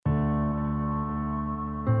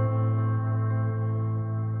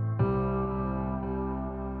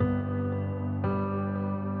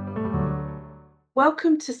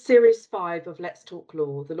Welcome to Series 5 of Let's Talk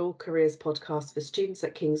Law, the Law Careers podcast for students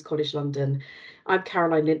at King's College London. I'm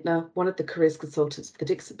Caroline Lintner, one of the careers consultants for the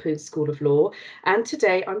Dixon Poon School of Law, and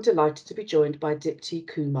today I'm delighted to be joined by Dipti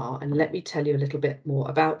Kumar, and let me tell you a little bit more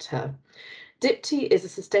about her. Dipti is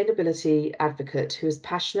a sustainability advocate who is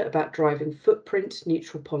passionate about driving footprint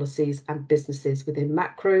neutral policies and businesses within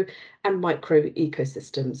macro and micro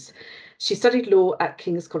ecosystems. She studied law at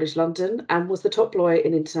King's College London and was the top lawyer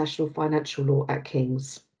in international financial law at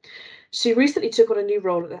King's. She recently took on a new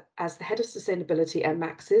role as the head of sustainability at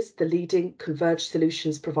Maxis, the leading converged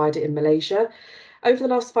solutions provider in Malaysia. Over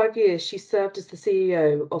the last 5 years, she served as the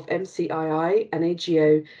CEO of MCII, an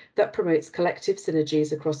AGO that promotes collective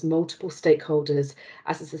synergies across multiple stakeholders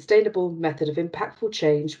as a sustainable method of impactful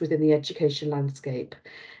change within the education landscape.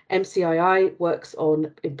 MCII works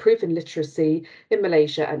on improving literacy in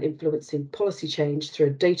Malaysia and influencing policy change through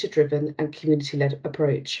a data-driven and community-led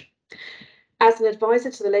approach. As an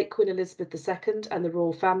advisor to the late Queen Elizabeth II and the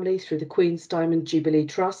royal family through the Queen's Diamond Jubilee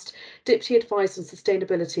Trust, Dipti advised on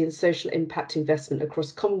sustainability and social impact investment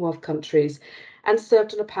across Commonwealth countries and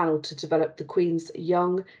served on a panel to develop the Queen's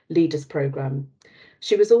Young Leaders Programme.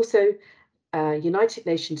 She was also a United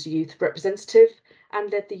Nations Youth Representative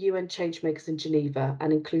and led the UN Changemakers in Geneva,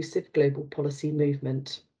 an inclusive global policy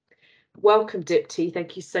movement. Welcome, Dipti.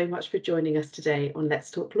 Thank you so much for joining us today on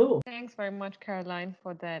Let's Talk Law. Thanks very much, Caroline,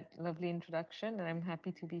 for that lovely introduction, and I'm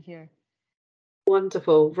happy to be here.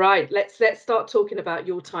 Wonderful. Right, let's start talking about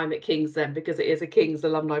your time at King's then, because it is a King's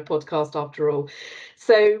alumni podcast after all.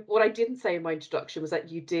 So what I didn't say in my introduction was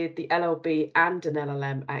that you did the LLB and an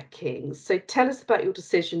LLM at King's. So tell us about your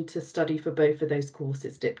decision to study for both of those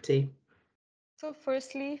courses, Dipti. So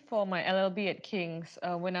firstly, for my LLB at King's,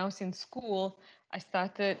 when I was in school, I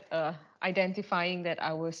started identifying that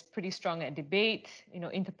I was pretty strong at debate,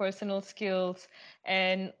 interpersonal skills,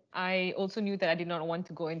 and I also knew that I did not want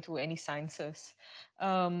to go into any sciences.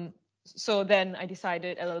 So then I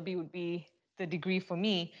decided LLB would be the degree for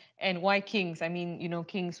me. And why King's? I mean,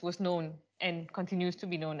 King's was known and continues to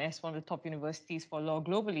be known as one of the top universities for law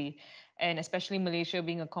globally, and especially Malaysia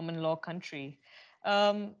being a common law country.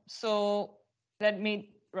 So that made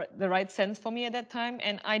the right sense for me at that time.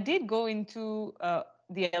 And I did go into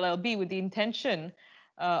the LLB with the intention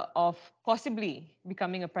of possibly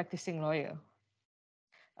becoming a practicing lawyer.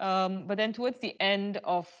 But then towards the end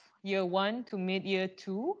of year 1 to mid-year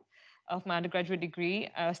 2 of my undergraduate degree,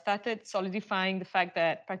 I started solidifying the fact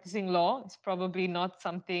that practicing law is probably not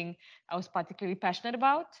something I was particularly passionate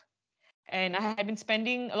about. And I had been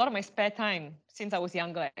spending a lot of my spare time since I was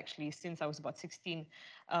younger, actually, since I was about 16,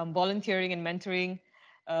 volunteering and mentoring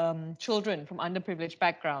children from underprivileged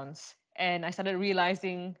backgrounds. And I started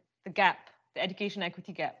realizing the gap, the education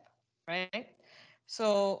equity gap, right?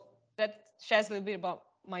 So that shares a little bit about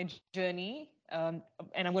my journey, and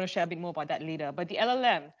I'm going to share a bit more about that later. But the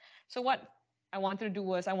LLM, so what I wanted to do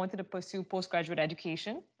was I wanted to pursue postgraduate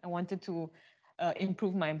education. I wanted to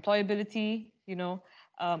improve my employability,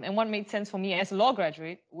 and what made sense for me as a law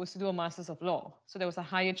graduate was to do a master's of law. So there was a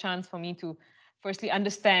higher chance for me to firstly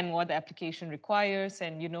understand what the application requires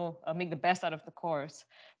and make the best out of the course,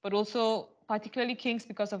 but also particularly King's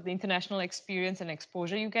because of the international experience and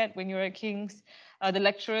exposure you get when you're at King's. The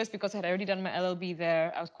lecturers, because I had already done my LLB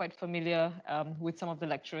there, I was quite familiar with some of the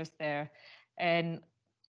lecturers there. And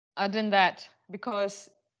other than that, because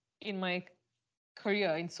in my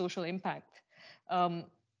career in social impact,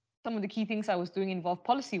 some of the key things I was doing involved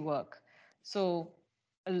policy work. So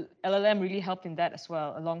LLM really helped in that as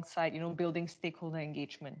well, alongside building stakeholder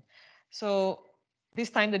engagement. So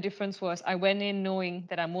this time the difference was I went in knowing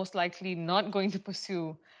that I'm most likely not going to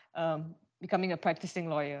pursue becoming a practicing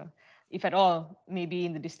lawyer, if at all, maybe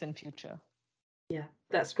in the distant future. Yeah,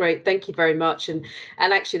 that's great. Thank you very much. And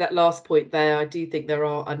actually that last point there, I do think there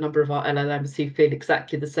are a number of our LLMs who feel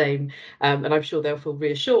exactly the same. And I'm sure they'll feel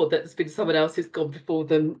reassured that there's been someone else who's gone before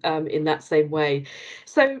them in that same way.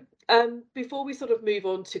 So before we sort of move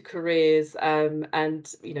on to careers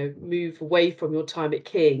and move away from your time at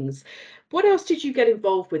King's, what else did you get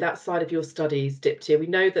involved with outside of your studies, Dipti? We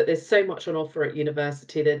know that there's so much on offer at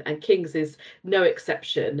university, and King's is no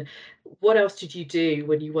exception. What else did you do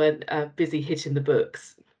when you weren't busy hitting the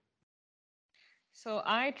books? So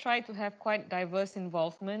I try to have quite diverse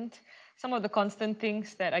involvement. Some of the constant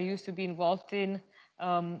things that I used to be involved in,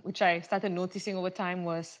 which I started noticing over time,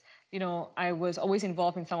 was I was always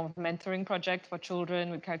involved in some of the mentoring projects for children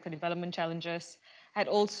with character development challenges. I had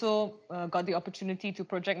also got the opportunity to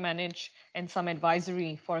project manage and some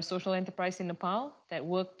advisory for a social enterprise in Nepal that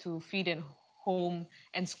worked to feed and home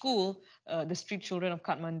and school the street children of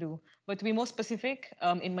Kathmandu. But to be more specific,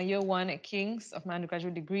 in my year 1 at King's of my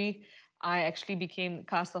undergraduate degree, I actually became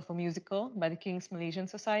cast of a musical by the King's Malaysian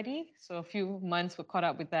Society. So a few months were caught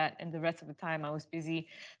up with that, and the rest of the time I was busy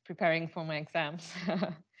preparing for my exams.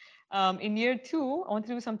 In year 2, I wanted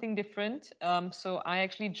to do something different. So I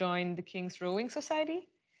actually joined the King's Rowing Society.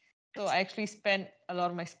 So I actually spent a lot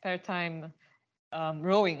of my spare time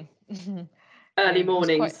rowing. Early And it was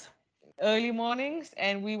quite mornings. early mornings,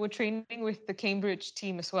 and we were training with the Cambridge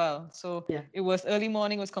team as well. So Yeah. it was early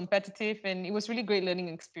morning, it was competitive, and it was really great learning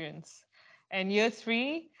experience. And year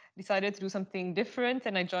 3, decided to do something different,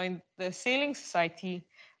 and I joined the Sailing Society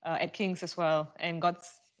at King's as well, and got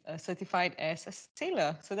certified as a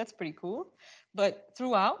sailor. So that's pretty cool. But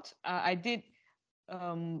throughout, I did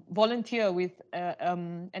volunteer with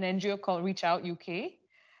an NGO called Reach Out UK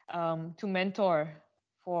to mentor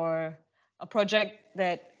for a project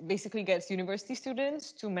that basically gets university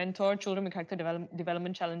students to mentor children with character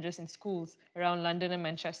development challenges in schools around London and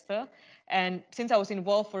Manchester. And since I was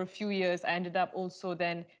involved for a few years, I ended up also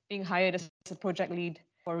then being hired as a project lead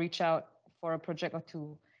for Reach Out for a project or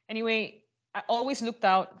two. Anyway, I always looked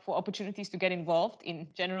out for opportunities to get involved in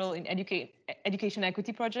general in education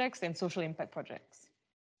equity projects and social impact projects.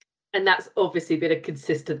 And that's obviously been a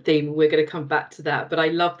consistent theme. We're going to come back to that. But I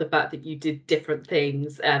love the fact that you did different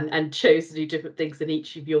things and chose to do different things in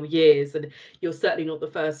each of your years. And you're certainly not the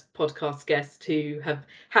first podcast guest to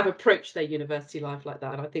have approached their university life like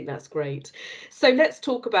that. I think that's great. So let's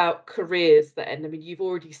talk about careers then. I mean, you've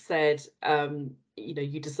already said,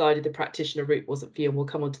 you decided the practitioner route wasn't for you, and we'll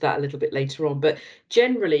come on to that a little bit later on. But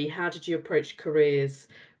generally, how did you approach careers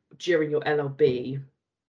during your LLB?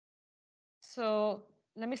 So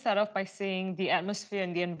let me start off by saying the atmosphere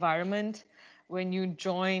and the environment when you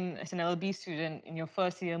join as an LLB student in your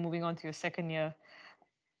first year, moving on to your second year,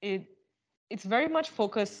 it it's very much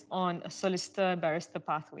focused on a solicitor barrister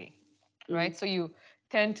pathway, right? So you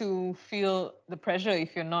tend to feel the pressure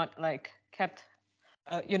if you're not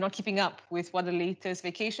you're not keeping up with what the latest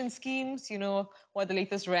vacation schemes, what the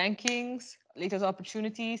latest rankings, latest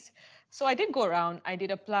opportunities. So I did go around, I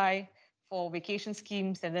did apply for vacation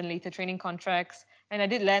schemes and then later training contracts, and I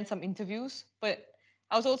did land some interviews, but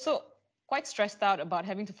I was also quite stressed out about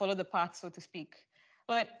having to follow the path, so to speak.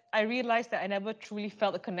 But I realized that I never truly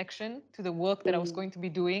felt a connection to the work that I was going to be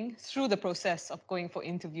doing through the process of going for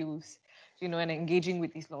interviews, and engaging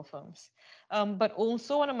with these law firms. But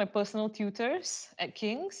also one of my personal tutors at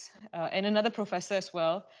King's and another professor as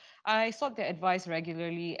well, I sought their advice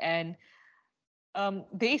regularly, and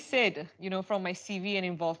they said, from my CV and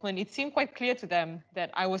involvement, it seemed quite clear to them that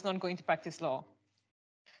I was not going to practice law.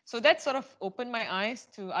 So that sort of opened my eyes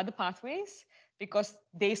to other pathways because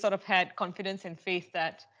they sort of had confidence and faith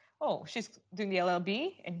that, oh, she's doing the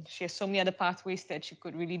LLB and she has so many other pathways that she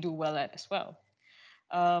could really do well at as well.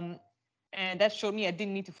 Um, and that showed me I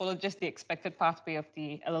didn't need to follow just the expected pathway of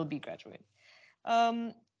the LLB graduate.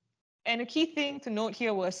 Um, and a key thing to note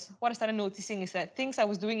here was what I started noticing is that things I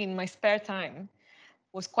was doing in my spare time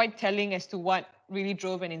was quite telling as to what really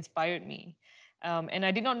drove and inspired me. And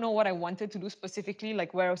I did not know what I wanted to do specifically,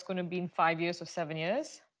 like where I was going to be in 5 years or 7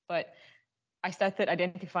 years, but I started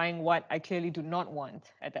identifying what I clearly do not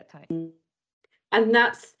want at that time. And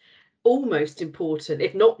that's almost important,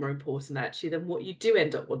 if not more important actually, than what you do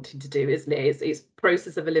end up wanting to do, isn't it? It's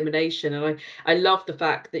process of elimination. And I love the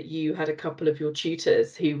fact that you had a couple of your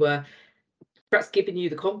tutors who were perhaps giving you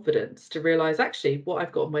the confidence to realise actually what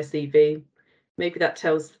I've got on my CV, maybe that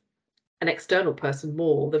tells an external person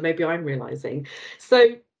more than maybe I'm realising.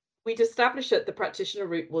 So we'd established that the practitioner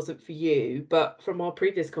route wasn't for you, but from our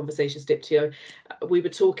previous conversations, Dipti, we were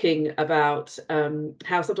talking about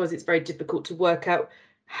how sometimes it's very difficult to work out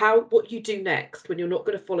what you do next when you're not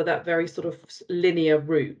going to follow that very sort of linear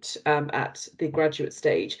route at the graduate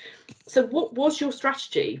stage. So what was your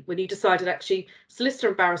strategy when you decided actually solicitor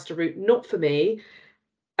and barrister route not for me,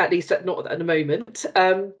 at least not at the moment?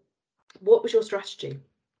 What was your strategy?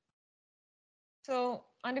 So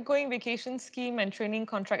undergoing vacation scheme and training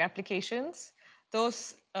contract applications,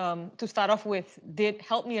 those to start off with did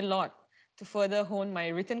help me a lot to further hone my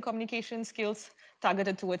written communication skills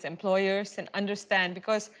targeted towards employers and understand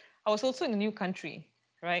because I was also in a new country,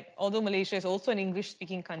 right? Although Malaysia is also an English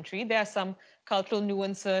speaking country, there are some cultural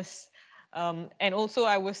nuances. And also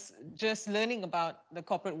I was just learning about the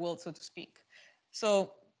corporate world, so to speak.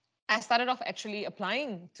 So I started off actually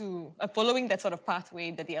applying to following that sort of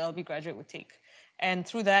pathway that the LLB graduate would take. And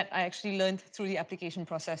through that, I actually learned through the application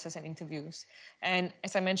processes and interviews. And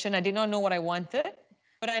as I mentioned, I did not know what I wanted,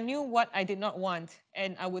 but I knew what I did not want.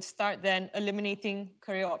 And I would start then eliminating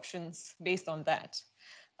career options based on that.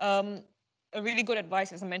 Um, a really good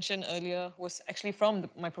advice, as I mentioned earlier, was actually from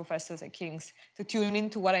my professors at King's to tune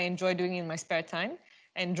into what I enjoy doing in my spare time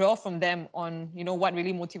and draw from them on, what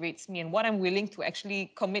really motivates me and what I'm willing to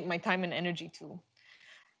actually commit my time and energy to.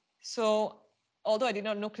 So although I did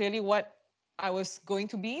not know clearly what I was going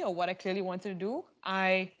to be or what I clearly wanted to do,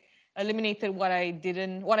 I eliminated what I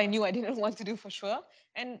knew I didn't want to do for sure.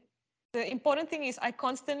 And the important thing is I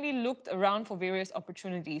constantly looked around for various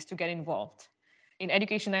opportunities to get involved in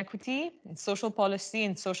education equity, in social policy,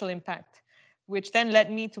 and social impact, which then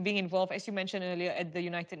led me to being involved, as you mentioned earlier, at the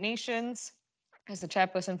United Nations as the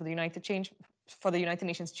chairperson for the United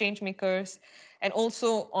Nations Changemakers, and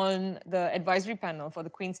also on the advisory panel for the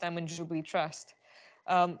Queen's Diamond Jubilee Trust.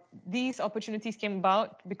 These opportunities came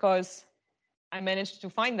about because I managed to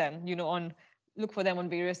find them, look for them on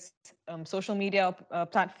various social media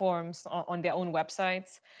platforms, on their own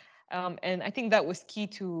websites. And I think that was key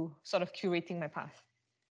to sort of curating my path.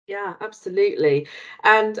 Yeah, absolutely.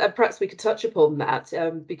 And perhaps we could touch upon that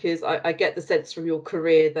because I get the sense from your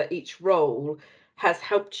career that each role has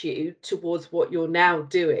helped you towards what you're now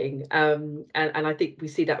doing. And I think we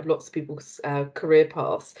see that with lots of people's career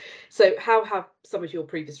paths. So how have some of your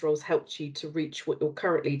previous roles helped you to reach what you're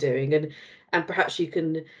currently doing? And perhaps you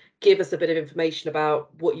can give us a bit of information about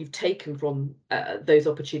what you've taken from those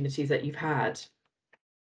opportunities that you've had.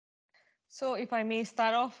 So if I may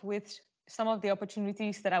start off with some of the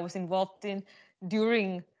opportunities that I was involved in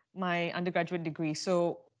during my undergraduate degree.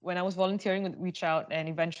 So when I was volunteering with Reach Out and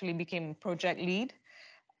eventually became project lead,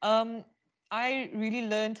 um, I really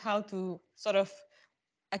learned how to sort of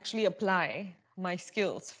actually apply my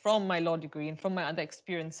skills from my law degree and from my other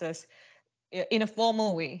experiences in a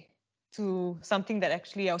formal way to something that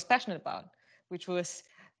actually I was passionate about, which was,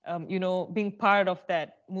 being part of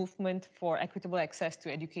that movement for equitable access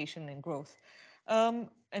to education and growth.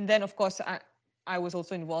 And then, of course, I was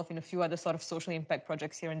also involved in a few other sort of social impact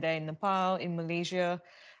projects here and there in Nepal, in Malaysia.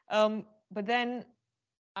 But then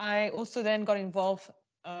I also then got involved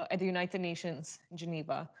at the United Nations in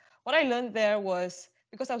Geneva. What I learned there was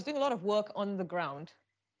because I was doing a lot of work on the ground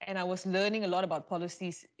and I was learning a lot about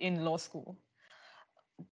policies in law school.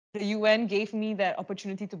 The UN gave me that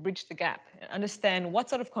opportunity to bridge the gap and understand what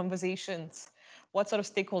sort of conversations, what sort of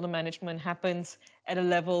stakeholder management happens at a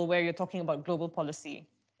level where you're talking about global policy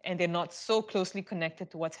and they're not so closely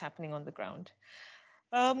connected to what's happening on the ground.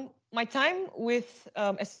 My time with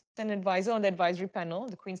as an advisor on the advisory panel,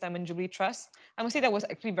 the Queen's Diamond Jubilee Trust, I must say that was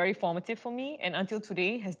actually very formative for me, and until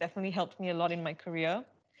today has definitely helped me a lot in my career.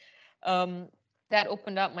 Um, that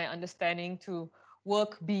opened up my understanding to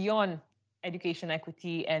work beyond education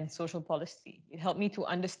equity and social policy. It helped me to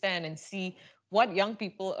understand and see what young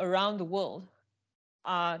people around the world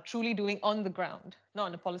are truly doing on the ground, not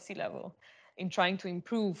on the policy level, in trying to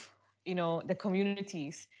improve, the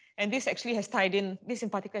communities. And this actually has tied in, this in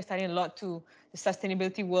particular has tied in a lot to the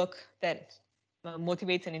sustainability work that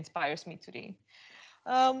motivates and inspires me today.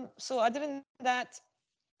 So other than that,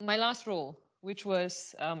 my last role, which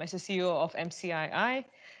was as a CEO of MCII,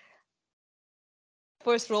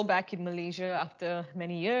 first role back in Malaysia after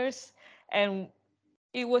many years. And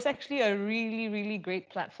it was actually a really, really great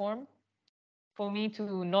platform for me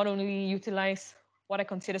to not only utilize what I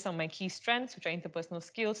consider some of my key strengths, which are interpersonal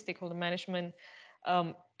skills, stakeholder management,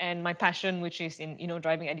 and my passion, which is in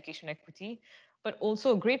driving education equity, but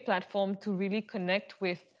also a great platform to really connect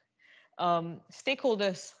with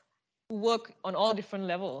stakeholders who work on all different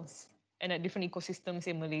levels and at different ecosystems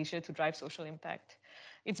in Malaysia to drive social impact.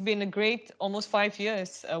 It's been a great almost 5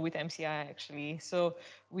 years with MCI actually. So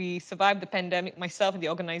we survived the pandemic, myself and the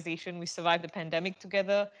organization, we survived the pandemic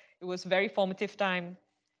together. It was a very formative time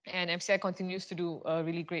and MCI continues to do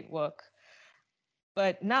really great work.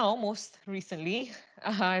 But now, most recently,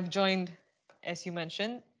 I've joined, as you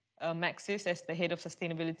mentioned, Maxis as the head of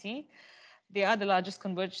sustainability. They are the largest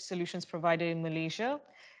converged solutions provider in Malaysia.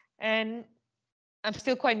 And I'm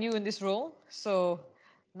still quite new in this role, so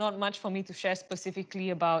not much for me to share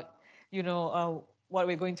specifically about, what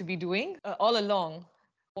we're going to be doing. All along,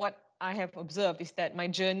 what I have observed is that my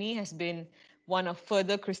journey has been one of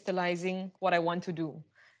further crystallizing what I want to do,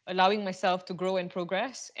 allowing myself to grow and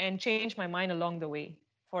progress and change my mind along the way.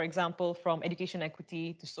 For example, from education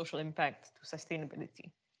equity to social impact to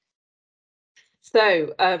sustainability.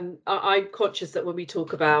 So I'm conscious that when we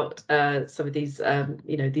talk about some of these,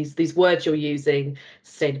 these words you're using,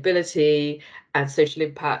 sustainability and social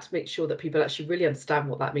impact, make sure that people actually really understand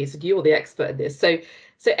what that means. And you're the expert in this. So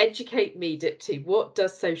educate me, Dipti. What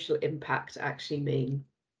does social impact actually mean?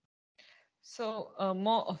 So,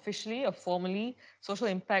 more officially or formally, social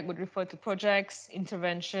impact would refer to projects,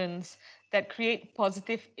 interventions that create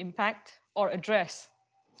positive impact or address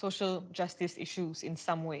social justice issues in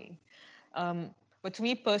some way. But to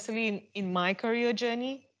me personally, in my career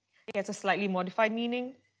journey, It has a slightly modified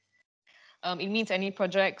meaning. It means any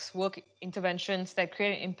projects, work interventions that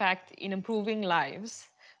create an impact in improving lives.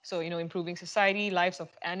 So, improving society, lives of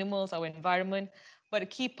animals, our environment. But a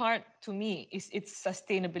key part to me is its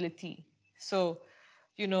sustainability. So,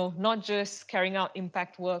 not just carrying out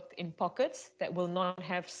impact work in pockets that will not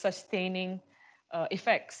have sustaining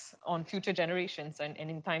effects on future generations and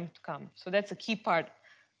in time to come. So that's a key part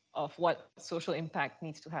of what social impact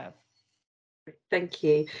needs to have. Thank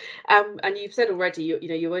you. And you've said already,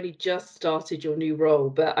 you only just started your new role,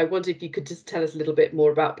 but I wonder if you could just tell us a little bit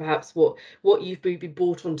more about perhaps what you've been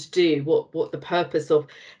brought on to do, what the purpose of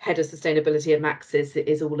Head of Sustainability at Maxis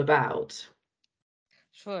is all about.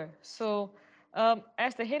 Sure. So,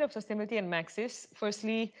 as the head of sustainability at Maxis,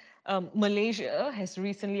 firstly, Malaysia has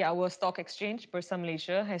recently, our stock exchange, Bursa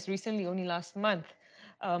Malaysia, has recently, only last month,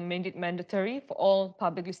 made it mandatory for all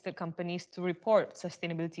public listed companies to report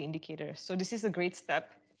sustainability indicators. So, this is a great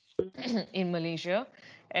step in Malaysia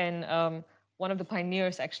and one of the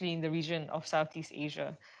pioneers actually in the region of Southeast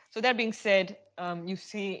Asia. So that being said, you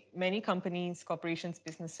see many companies, corporations,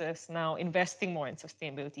 businesses now investing more in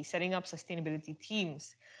sustainability, setting up sustainability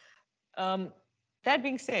teams. Um, that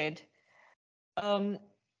being said, um,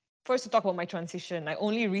 first to talk about my transition. I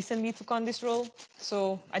only recently took on this role,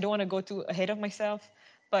 so I don't want to go too ahead of myself.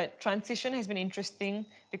 But transition has been interesting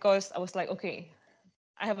because I was like, okay,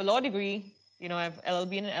 I have a law degree, I have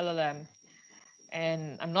LLB and LLM,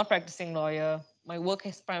 and I'm not practicing lawyer. My work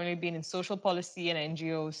has primarily been in social policy and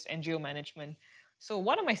NGOs, NGO management. So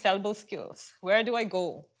what are my sellable skills? Where do I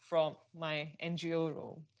go from my NGO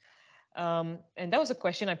role? And that was a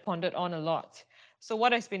question I pondered on a lot. So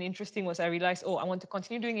what has been interesting was I realized, I want to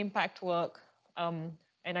continue doing impact work, and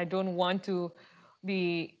I don't want to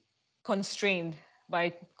be constrained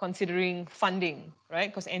by considering funding, right?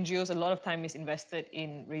 Because NGOs, a lot of time is invested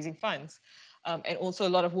in raising funds. And also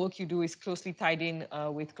a lot of work you do is closely tied in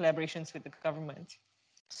with collaborations with the government.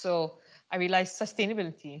 So I realized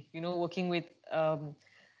sustainability, working with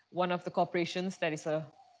one of the corporations that is a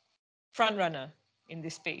front runner in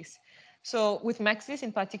this space. So with Maxis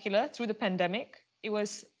in particular, through the pandemic, it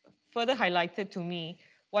was further highlighted to me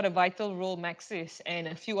what a vital role Maxis and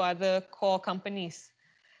a few other core companies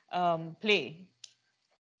play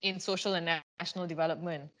in social and national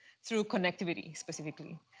development through connectivity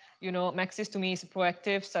specifically. Maxis to me is a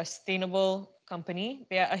proactive, sustainable company.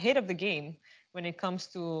 They are ahead of the game when it comes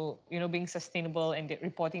to being sustainable and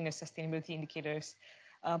reporting their sustainability indicators.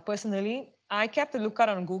 Personally, I kept a lookout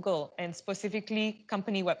on Google and specifically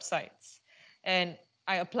company websites, and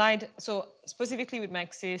I applied. So specifically with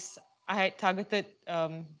Maxis, I had targeted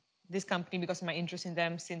this company because of my interest in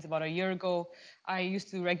them since about a year ago. I used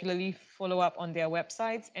to regularly follow up on their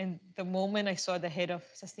websites, and the moment I saw the head of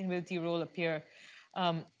sustainability role appear,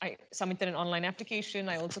 I submitted an online application.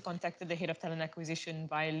 I also contacted the head of talent acquisition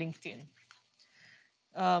via LinkedIn.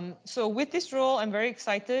 So with this role, I'm very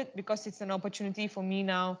excited because it's an opportunity for me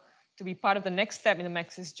now to be part of the next step in the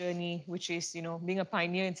Maxis journey, which is, being a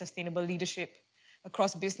pioneer in sustainable leadership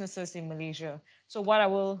across businesses in Malaysia. So what I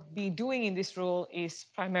will be doing in this role is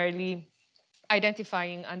primarily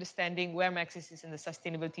identifying, understanding where Maxis is in the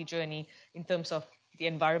sustainability journey in terms of the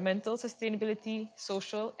environmental sustainability,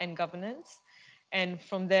 social, and governance. And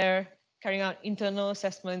from there, carrying out internal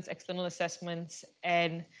assessments, external assessments,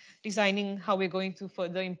 and designing how we're going to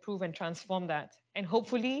further improve and transform that. And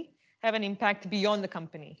hopefully have an impact beyond the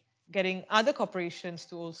company, getting other corporations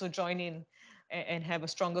to also join in and have a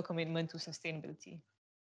stronger commitment to sustainability.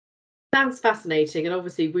 Sounds fascinating, and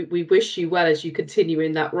obviously we wish you well as you continue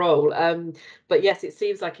in that role. But yes, it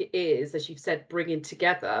seems like it is, as you've said, bringing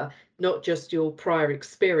together not just your prior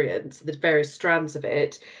experience, the various strands of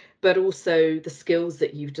it, but also the skills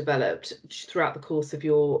that you've developed throughout the course of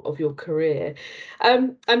your career.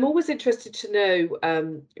 I'm always interested to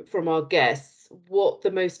know from our guests what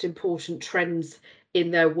the most important trends in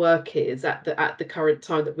their work is at the current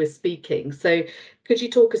time that we're speaking. So could you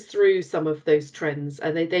talk us through some of those trends?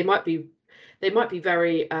 And they might be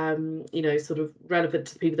very sort of relevant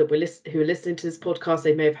to the people that who are listening to this podcast.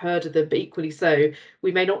 They may have heard of them, but equally so,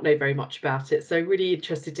 we may not know very much about it. So really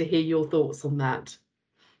interested to hear your thoughts on that.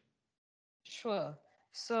 Sure.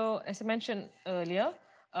 So, as I mentioned earlier,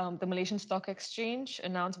 the Malaysian Stock Exchange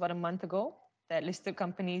announced about a month ago that listed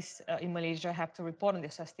companies in Malaysia have to report on their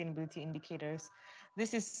sustainability indicators.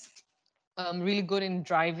 This is really good in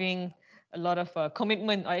driving a lot of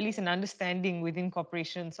commitment, or at least an understanding within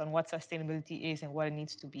corporations on what sustainability is and what it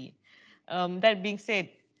needs to be. That being said,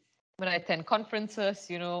 when I attend conferences,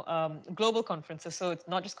 global conferences, so it's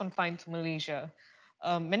not just confined to Malaysia,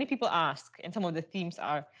 many people ask, and some of the themes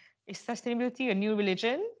are, is sustainability a new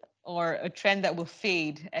religion? or a trend that will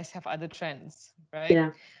fade as have other trends, right?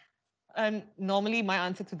 Yeah. And normally my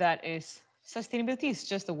answer to that is sustainability is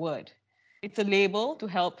just a word. It's a label to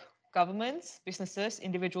help governments, businesses,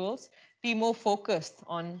 individuals be more focused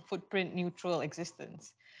on footprint neutral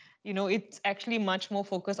existence. It's actually much more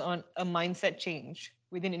focused on a mindset change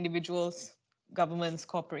within individuals, governments,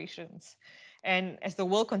 corporations. And as the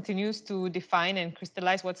world continues to define and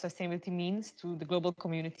crystallize what sustainability means to the global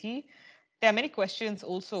community, there are many questions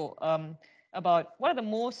also about what are the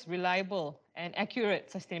most reliable and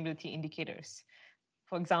accurate sustainability indicators.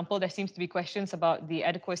 For example, there seems to be questions about the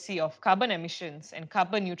adequacy of carbon emissions and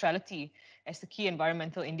carbon neutrality as the key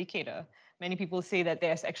environmental indicator. Many people say that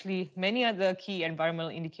there's actually many other key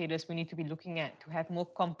environmental indicators we need to be looking at to have more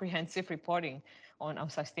comprehensive reporting on our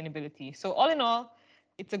sustainability. So all in all,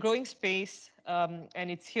 it's a growing space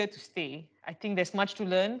and it's here to stay. I think there's much to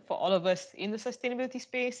learn for all of us in the sustainability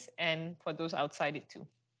space and for those outside it too.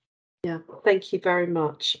 Yeah, thank you very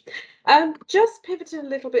much. Just pivoting a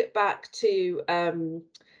little bit back to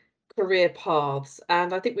career paths,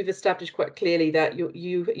 and I think we've established quite clearly that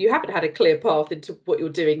you haven't had a clear path into what you're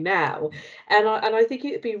doing now, and I think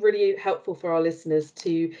it'd be really helpful for our listeners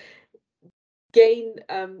to gain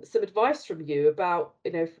some advice from you about,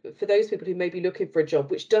 for those people who may be looking for a job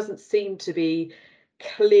which doesn't seem to be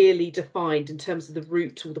clearly defined in terms of the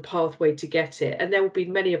route or the pathway to get it. And there will be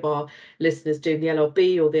many of our listeners doing the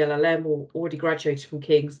LLB or the LLM or already graduated from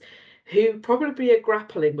King's who probably are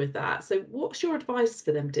grappling with that. So what's your advice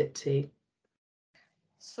for them, Dipti?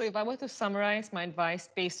 So if I were to summarize my advice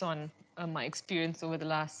based on my experience over the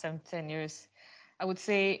last 7 to 10 years, I would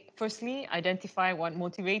say, firstly, identify what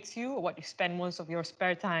motivates you or what you spend most of your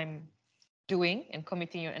spare time doing and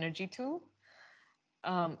committing your energy to.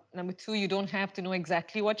 Number two, you don't have to know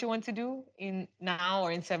exactly what you want to do in now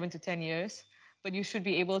or in 7 to 10 years, but you should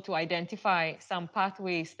be able to identify some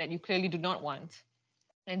pathways that you clearly do not want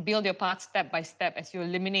and build your path step by step as you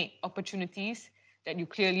eliminate opportunities that you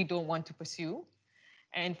clearly don't want to pursue.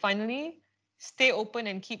 And finally, stay open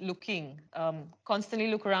and keep looking. Constantly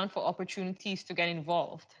look around for opportunities to get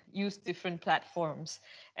involved. Use different platforms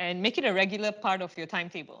and make it a regular part of your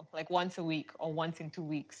timetable, like once a week or once in 2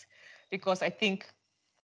 weeks. Because I think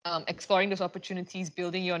exploring those opportunities,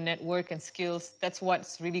 building your network and skills, that's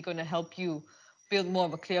what's really going to help you build more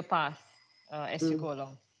of a clear path as you Mm, go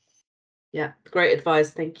along. yeah, great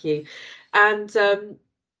advice. Thank you. And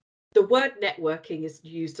the word networking is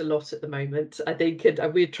used a lot at the moment, I think, and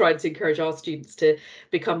we're trying to encourage our students to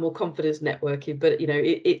become more confident in networking. But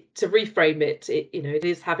it to reframe it, it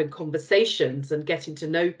is having conversations and getting to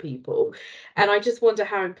know people. And I just wonder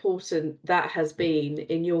how important that has been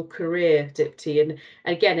in your career, Dipti, and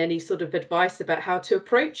again, any sort of advice about how to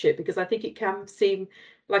approach it, because I think it can seem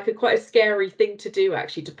like quite a scary thing to do,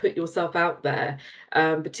 actually, to put yourself out there,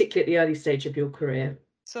 particularly at the early stage of your career.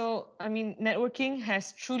 So, I mean, networking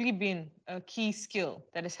has truly been a key skill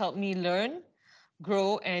that has helped me learn,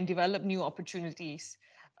 grow, and develop new opportunities.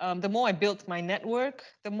 The more I built my network,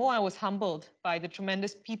 the more I was humbled by the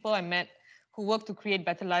tremendous people I met who work to create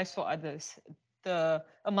better lives for others. The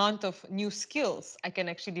amount of new skills I can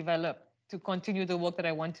actually develop to continue the work that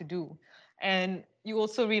I want to do. And you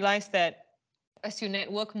also realize that as you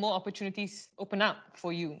network, more opportunities open up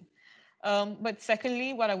for you. But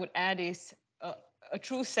secondly, what I would add is a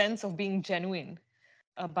true sense of being genuine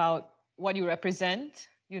about what you represent,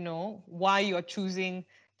 why you're choosing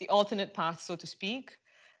the alternate path, so to speak,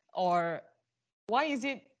 or why is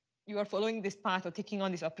it you are following this path or taking on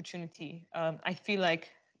this opportunity. I feel like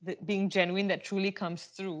being genuine that truly comes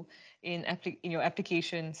through in your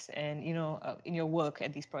applications and in your work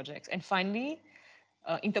at these projects. And finally,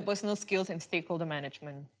 interpersonal skills and stakeholder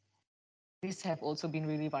management. These have also been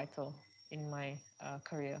really vital in my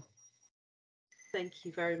career. Thank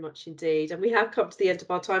you very much indeed. And we have come to the end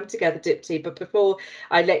of our time together, Dipti. But before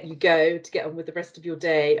I let you go to get on with the rest of your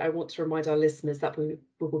day, I want to remind our listeners that we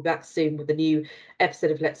will be back soon with a new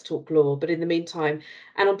episode of Let's Talk Law. But in the meantime,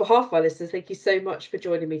 and on behalf of our listeners, thank you so much for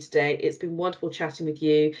joining me today. It's been wonderful chatting with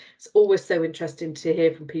you. It's always so interesting to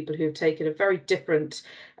hear from people who have taken a very different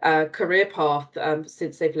career path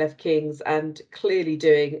since they've left King's and clearly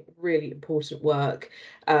doing really important work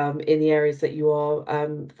in the areas that you are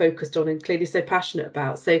focused on and clearly so passionate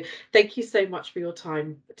about. So thank you so much for your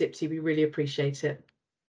time, Dipti. We really appreciate it.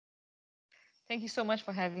 Thank you so much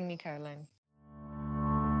for having me, Caroline.